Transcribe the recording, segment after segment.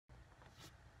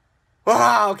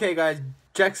Wow, okay, guys.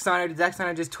 Zack Snyder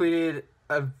just tweeted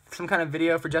some kind of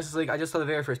video for Justice League. I just saw the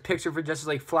very first picture for Justice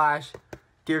League Flash.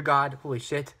 Dear God, holy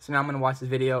shit. So now I'm going to watch this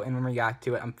video and react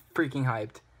to it. I'm freaking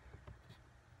hyped.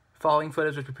 Following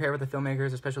footage was prepared with the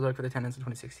filmmakers, a special look for the attendance in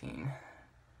 2016.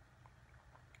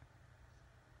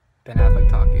 Ben Affleck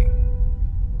talking.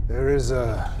 There is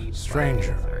a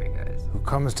stranger Sorry, guys. who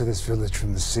comes to this village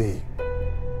from the sea.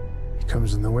 He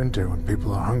comes in the winter when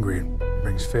people are hungry and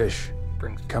brings fish.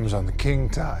 He comes on the king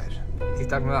tide. Is he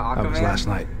talking about Aquaman? That was last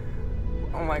night.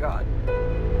 Oh my God.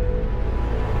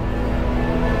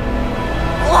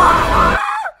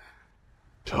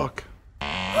 Tuck.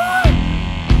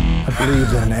 I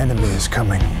believe that an enemy is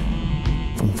coming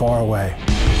from far away.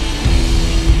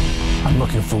 I'm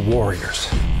looking for warriors.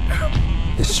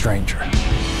 This stranger.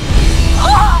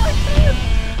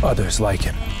 Others like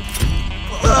him.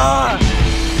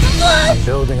 I'm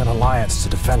building an alliance to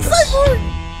defend us.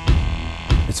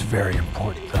 It's very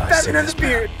important that I say this.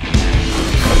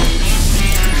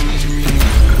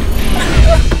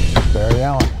 Barry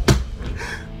Allen.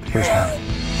 Here's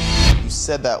one. You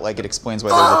said that like it explains why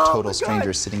there's a total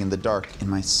stranger sitting in the dark in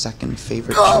my second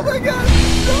favorite chair. Oh my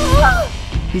God.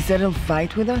 He said he'll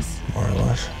fight with us? More or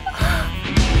less.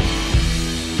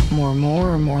 More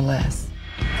or more less?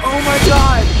 Oh my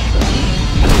God.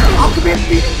 Aquaman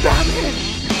beating Batman.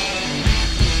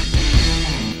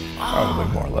 Probably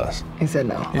more or less. He said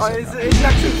no. It's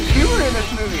actually humor in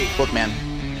this movie. Look, man,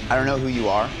 I don't know who you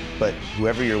are, but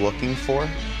whoever you're looking for,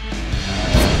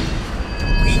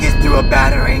 He just threw a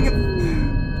battering.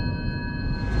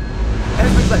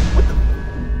 Ezra's like, what the?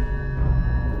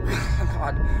 Oh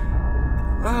God.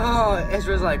 Oh,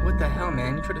 Ezra's like, what the hell,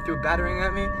 man? You tried to throw a battering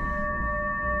at me?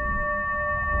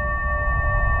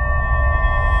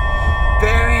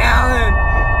 Barry Allen.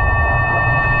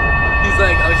 He's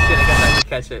like, oh shit, I guess I have to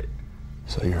catch it.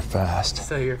 So you're fast.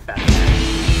 So you're fast.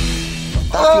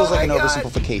 that feels like an my God.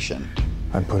 oversimplification.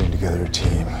 I'm putting together a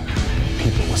team.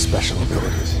 People with special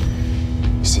abilities.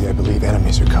 You see, I believe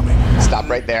enemies are coming. Stop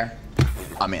right there.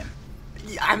 I'm in.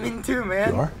 Yeah, I'm in too, man.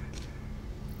 You are?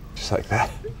 Just like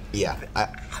that? Yeah,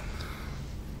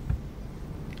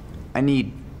 I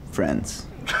need friends.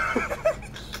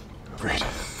 Great.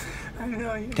 I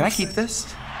know you. Can I keep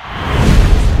this?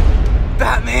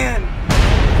 Batman.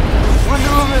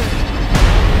 Wonder Woman.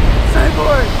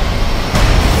 Cyborg.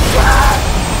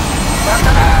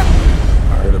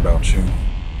 I heard about you.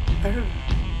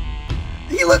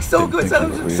 He looks so good. Didn't That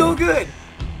think you looks were so real. good.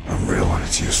 I'm real and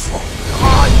it's useful.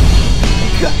 Oh,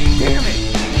 God damn it.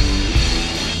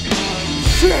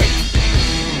 Shit.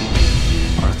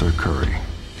 Arthur Curry.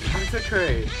 Arthur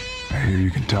Curry. I hear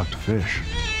you can talk to fish.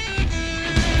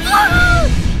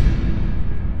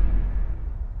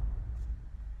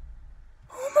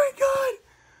 Oh my God.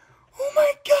 Oh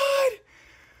my God.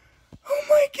 Oh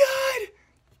my God.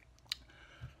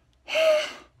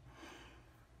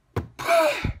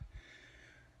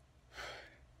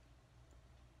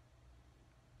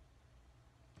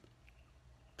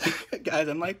 Guys,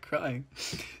 I'm like crying.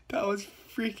 That was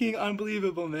freaking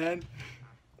unbelievable, man.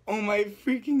 Oh my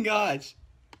freaking gosh.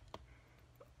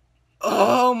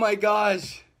 Oh my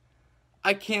gosh.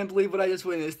 I can't believe what I just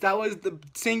witnessed. That was the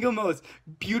single most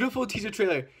beautiful teaser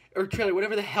trailer. Or trailer,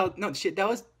 whatever the hell. No, shit, that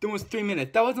was almost 3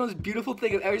 minutes. That was the most beautiful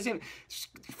thing I've ever seen.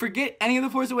 Forget any of the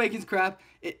Force Awakens crap.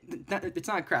 It's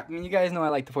not crap. I mean, you guys know I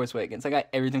like the Force Awakens. I got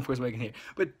everything Force Awakens here.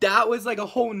 But that was like a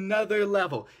whole nother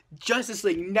level. Justice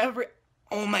League never...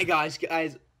 Oh my gosh,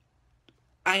 guys.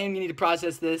 I need to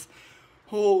process this.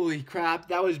 Holy crap,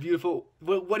 that was beautiful.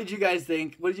 What did you guys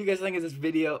think? What did you guys think of this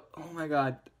video? Oh my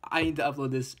God, I need to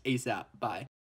upload this ASAP. Bye.